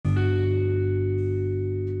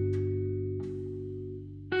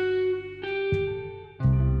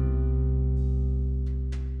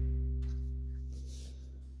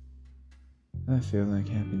I feel like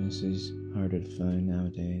happiness is harder to find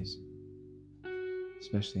nowadays,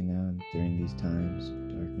 especially now during these times of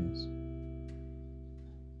darkness.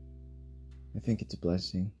 I think it's a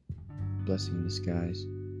blessing in disguise.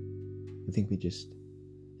 I think we just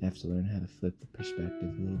have to learn how to flip the perspective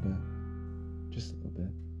a little bit, just a little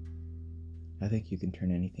bit. I think you can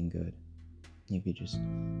turn anything good if you just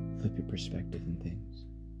flip your perspective in things.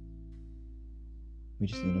 We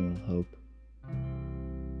just need a little hope.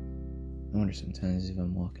 I wonder sometimes if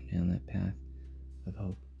I'm walking down that path of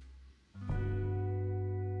hope.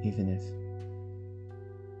 Even if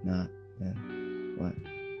not, then what?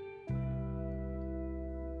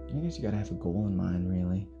 I guess you gotta have a goal in mind,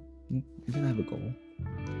 really. You gotta have a goal.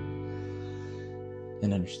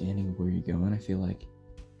 An understanding of where you're going. I feel like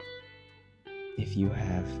if you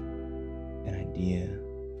have an idea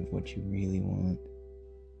of what you really want,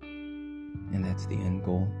 and that's the end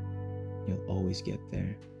goal, you'll always get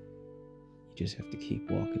there. You just have to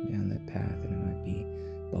keep walking down that path, and it might be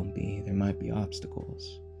bumpy, there might be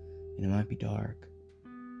obstacles, and it might be dark.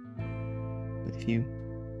 But if you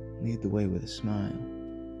lead the way with a smile,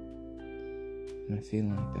 and I feel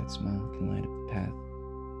like that smile can light up the path.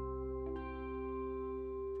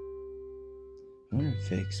 I wonder if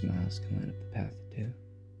fake smiles can light up the path too.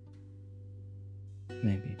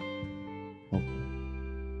 Maybe. Hopefully.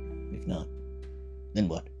 If not, then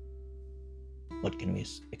what? What can we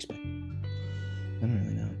expect? I don't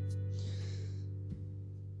really know.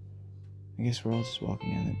 I guess we're all just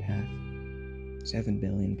walking down that path. 7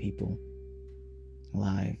 billion people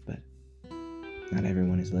alive, but not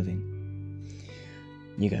everyone is living.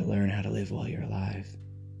 You gotta learn how to live while you're alive.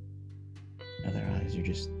 Otherwise, you're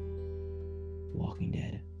just walking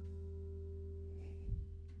dead.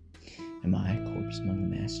 Am I a corpse among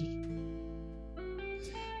the masses?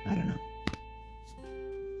 I don't know.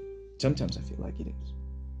 Sometimes I feel like it is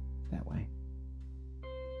that way.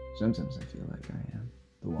 Sometimes I feel like I am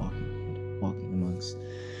the walking dead, walking amongst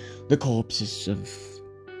the corpses of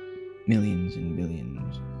millions and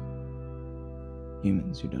billions of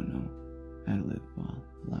humans who don't know how to live while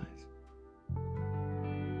alive.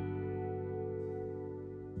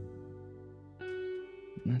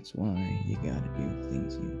 And that's why you gotta do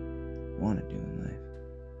things you want to do in life.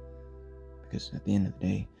 Because at the end of the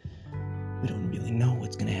day, we don't really know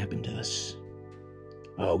what's gonna happen to us.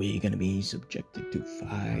 Are we gonna be subjected to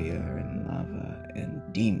fire and lava and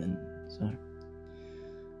demons, or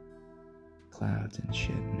clouds and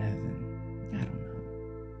shit in heaven? I don't know.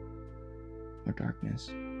 Or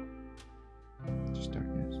darkness. Just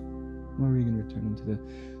darkness. Or are we gonna return into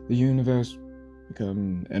the universe,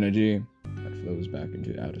 become energy that flows back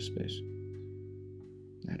into outer space?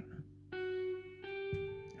 I don't know.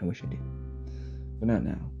 I wish I did. But not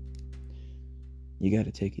now. You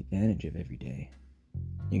gotta take advantage of every day.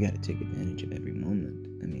 You gotta take advantage of every moment.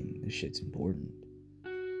 I mean, this shit's important.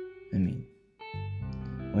 I mean,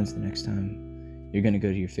 when's the next time you're gonna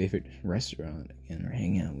go to your favorite restaurant again, or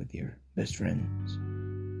hang out with your best friends?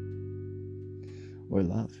 Or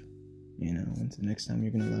love. You know, when's the next time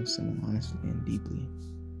you're gonna love someone honestly and deeply?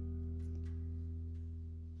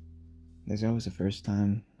 There's always a first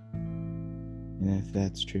time, and if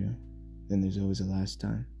that's true, then there's always a last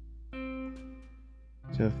time.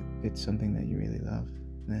 So if it's something that you really love,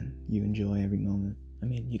 then you enjoy every moment. I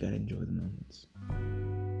mean, you gotta enjoy the moments.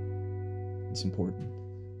 It's important.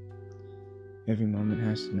 Every moment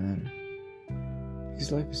has to matter.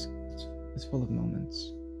 Because life is it's full of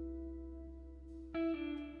moments.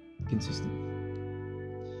 Consistent.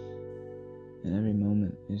 And every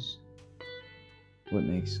moment is what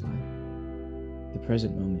makes life. The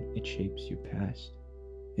present moment, it shapes your past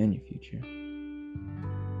and your future.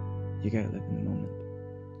 You gotta live in the moment.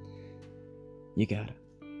 You gotta.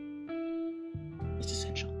 It's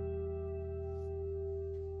essential.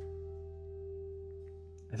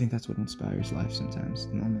 I think that's what inspires life sometimes,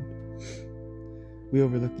 the moment. We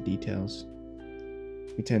overlook the details.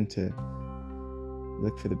 We tend to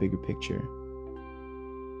look for the bigger picture.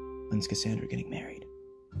 When's Cassandra getting married?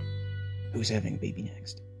 Who's having a baby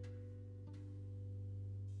next?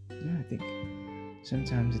 Yeah, I think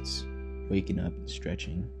sometimes it's waking up and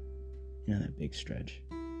stretching. You know, that big stretch.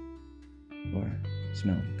 Or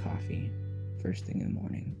smelling coffee first thing in the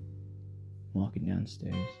morning. Walking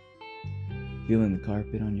downstairs. Feeling the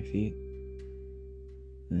carpet on your feet.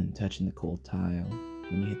 And then touching the cold tile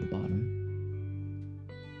when you hit the bottom.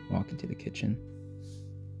 Walking to the kitchen.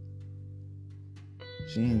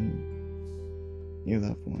 Seeing your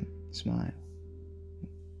loved one smile.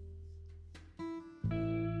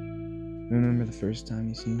 Remember the first time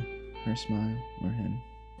you see her smile, or him,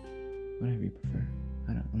 whatever you prefer.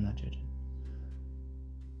 I'm not judging.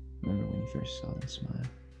 Remember when you first saw them smile?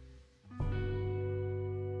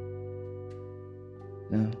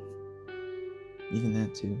 No. Even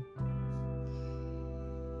that too.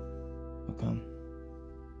 How come?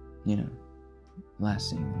 Last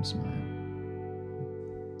seeing them smile.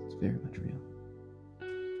 It's very much real.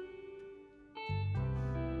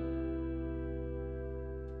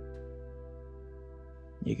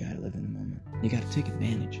 You gotta live in the moment. You gotta take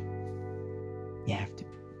advantage. You have to.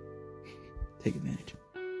 Take advantage.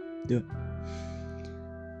 Do it.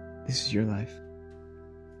 This is your life.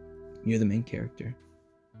 You're the main character.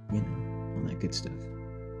 All that good stuff.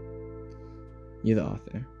 You're the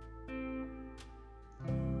author.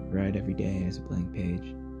 Write every day as a blank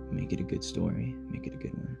page. Make it a good story. Make it a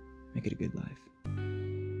good one. Make it a good life.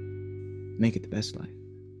 Make it the best life.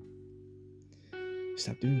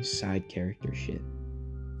 Stop doing side character shit.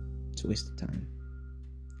 It's a waste of time.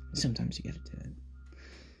 Sometimes you gotta do it.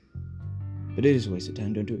 But it is a waste of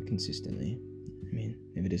time. Don't do it consistently.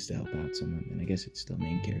 If it is to help out someone, then I guess it's still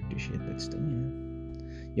main character shit, but still,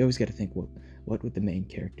 you always gotta think, what would the main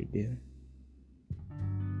character do?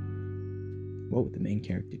 What would the main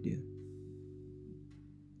character do?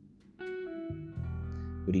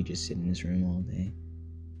 Would he just sit in his room all day?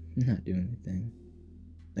 Not doing anything.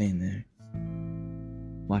 Laying there.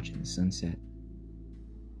 Watching the sunset.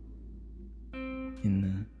 In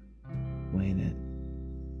the way that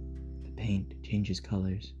the paint changes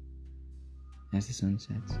colors as the sun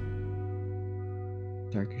sets.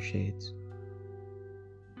 Darker shades.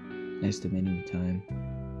 Estimating the time.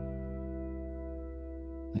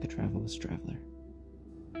 Like a traveler's traveler.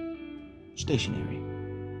 Stationary.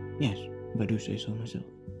 Yes, if I do say so myself.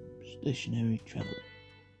 Stationary traveler.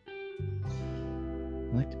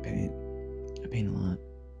 I like to paint. I paint a lot.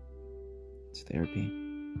 It's therapy.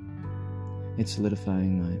 It's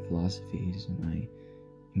solidifying my philosophies and my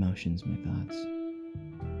emotions, my thoughts,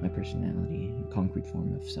 my personality in a concrete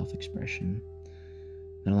form of self-expression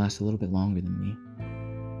that'll last a little bit longer than me.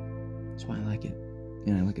 That's why I like it.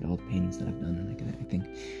 I look at all the paintings that I've done and I think,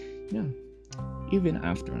 even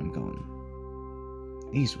after I'm gone,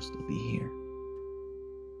 these will still be here.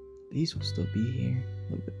 These will still be here a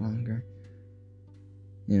little bit longer.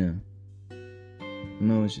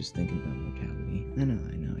 I'm always just thinking about mortality. I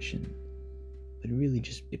know I shouldn't. But it really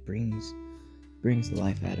just, it brings the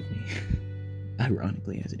life out of me.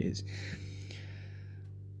 Ironically as it is.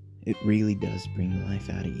 It really does bring the life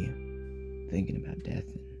out of you. Thinking about death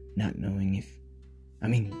and not knowing if...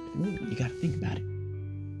 really, you gotta think about it.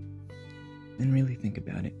 Then really think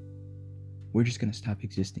about it. We're just gonna stop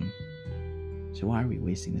existing. So why are we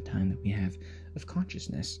wasting the time that we have of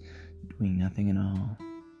consciousness, doing nothing at all,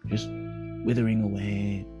 just withering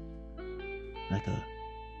away like a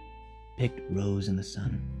picked rose in the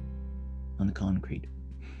sun on the concrete,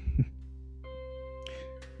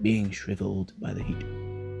 being shriveled by the heat,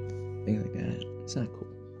 things like that? It's not cool.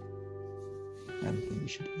 I don't think we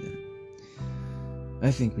should do that.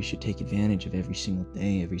 I think we should take advantage of every single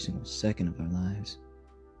day, every single second of our lives.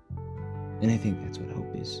 And I think that's what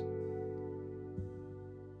hope is.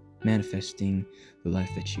 Manifesting the life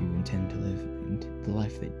that you intend to live, and the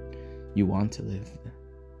life that you want to live.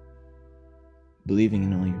 Believing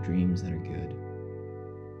in all your dreams that are good.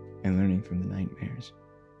 And learning from the nightmares.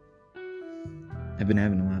 I've been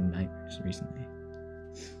having a lot of nightmares recently.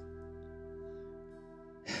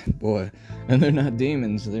 Boy, and they're not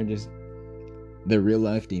demons, they're real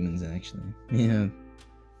life demons, actually.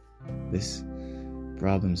 This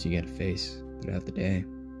problems you gotta face throughout the day.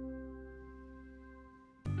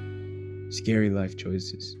 Scary life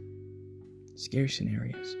choices. Scary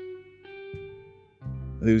scenarios.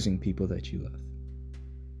 Losing people that you love.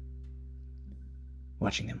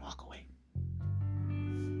 Watching them walk away.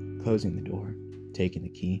 Closing the door. Taking the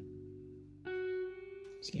key.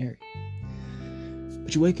 Scary.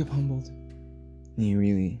 But you wake up humbled. And you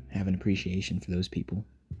really have an appreciation for those people.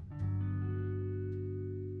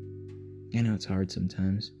 I know it's hard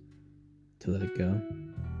sometimes to let it go.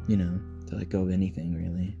 To let go of anything,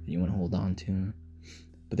 really, that you want to hold on to.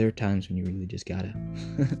 But there are times when you really just gotta,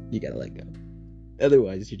 you gotta let go.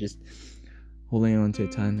 Otherwise, you're just holding on to a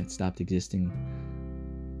time that stopped existing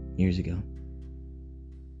years ago.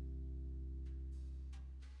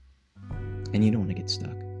 And you don't want to get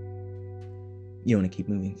stuck. You want to keep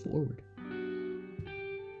moving forward.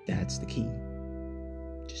 That's the key.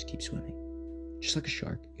 Just keep swimming. Just like a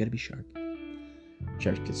shark. You gotta be shark.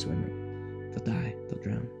 Sharks can swim, right? They'll die. They'll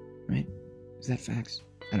drown, right? Is that facts?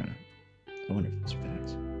 I don't know. I wonder if it's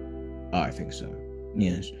facts. Oh, I think so.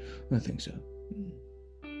 Yes, I think so.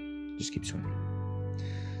 Just keep swimming.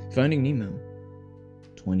 Finding Nemo.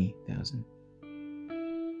 20,000.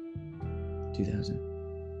 2,000.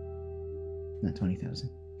 Not 20,000.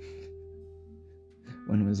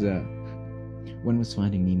 When was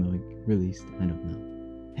Finding Nemo released? I don't know.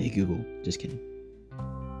 Hey Google, just kidding.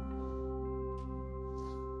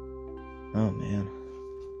 Oh man.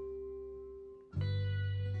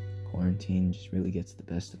 Quarantine just really gets the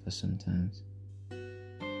best of us sometimes.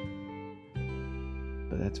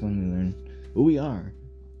 But that's when we learn who we are.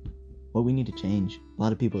 What we need to change. A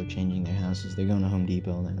lot of people are changing their houses. They're going to Home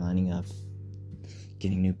Depot, they're lining up,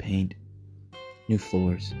 getting new paint, new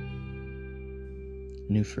floors,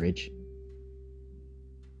 new fridge.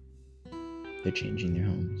 They're changing their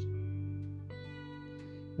homes.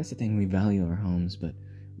 That's the thing, we value our homes, but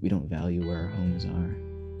we don't value where our homes are.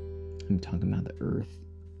 I'm talking about the earth.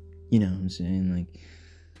 You know what I'm saying? Like,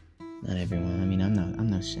 not everyone. I mean, I'm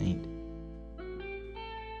no saint.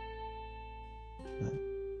 But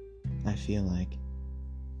I feel like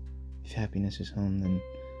if happiness is home, then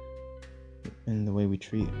in the way we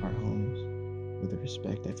treat our homes with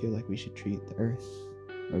respect, I feel like we should treat the earth,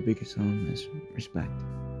 our biggest home, as respect.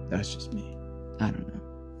 That's just me. I don't know.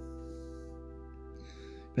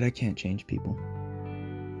 But I can't change people.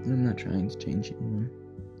 I'm not trying to change anyone.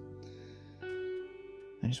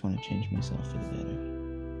 I just want to change myself for the better.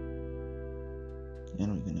 I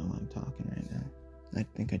don't even know why I'm talking right now. I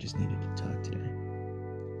think I just needed to talk today.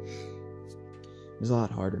 It was a lot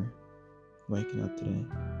harder waking up today.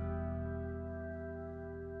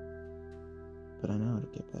 But I know it'll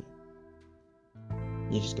get better.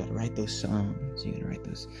 You just gotta write those songs. You gotta write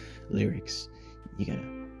those lyrics. You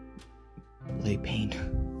gotta lay paint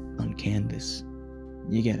on canvas.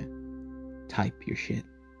 You gotta type your shit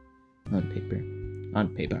on paper.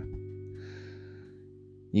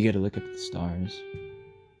 You gotta look up at the stars.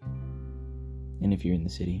 And if you're in the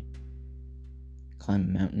city, climb a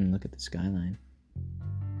mountain and look at the skyline.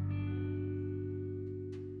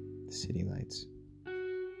 The city lights.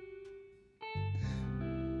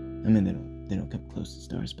 I mean, they don't come close to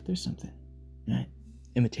stars, but there's something, right?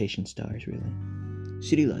 Imitation stars, really.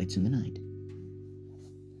 City lights in the night.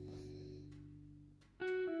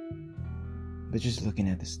 But just looking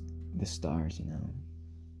at the stars, you know.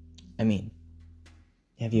 I mean,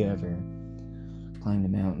 have you ever climbed a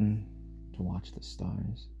mountain to watch the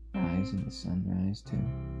stars rise and the sun rise too?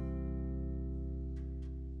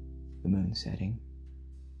 The moon setting,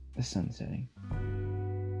 the sun setting.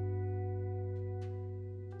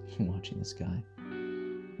 Watching the sky.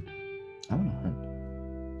 I want to hunt.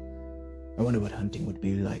 I wonder what hunting would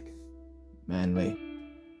be like. Manly.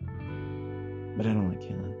 But I don't like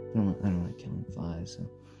killing. I don't like killing flies, so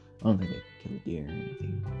I don't think I could kill a deer or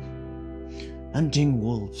anything. Hunting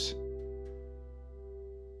wolves.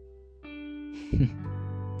 I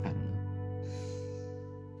don't know.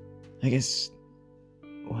 I guess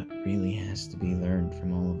what really has to be learned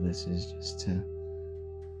from all of this is just to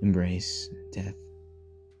embrace death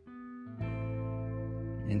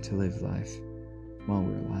and to live life while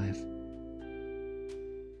we're alive.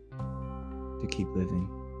 To keep living,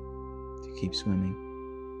 to keep swimming,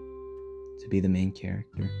 to be the main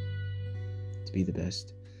character, to be the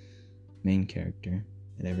best main character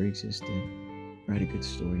that ever existed, write a good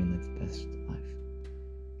story and live the best life.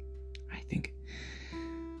 I think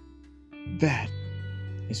that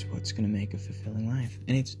is what's going to make a fulfilling life.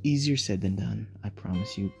 And it's easier said than done. I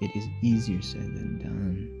promise you, it is easier said than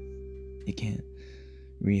done. You can't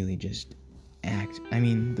really just act. I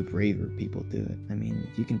mean, the braver people do it. I mean,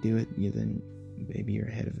 if you can do it, then maybe you're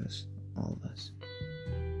ahead of us, all of us.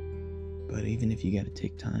 But even if you got to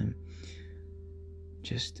take time,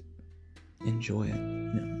 just enjoy it.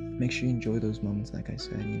 You know, make sure you enjoy those moments, like I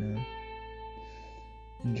said, you know.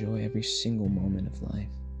 Enjoy every single moment of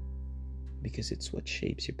life, because it's what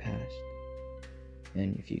shapes your past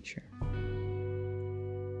and your future.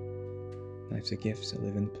 Life's a gift, so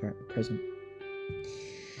live in the present.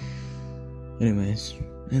 Anyways,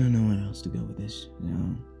 I don't know where else to go with this.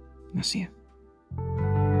 I'll see ya.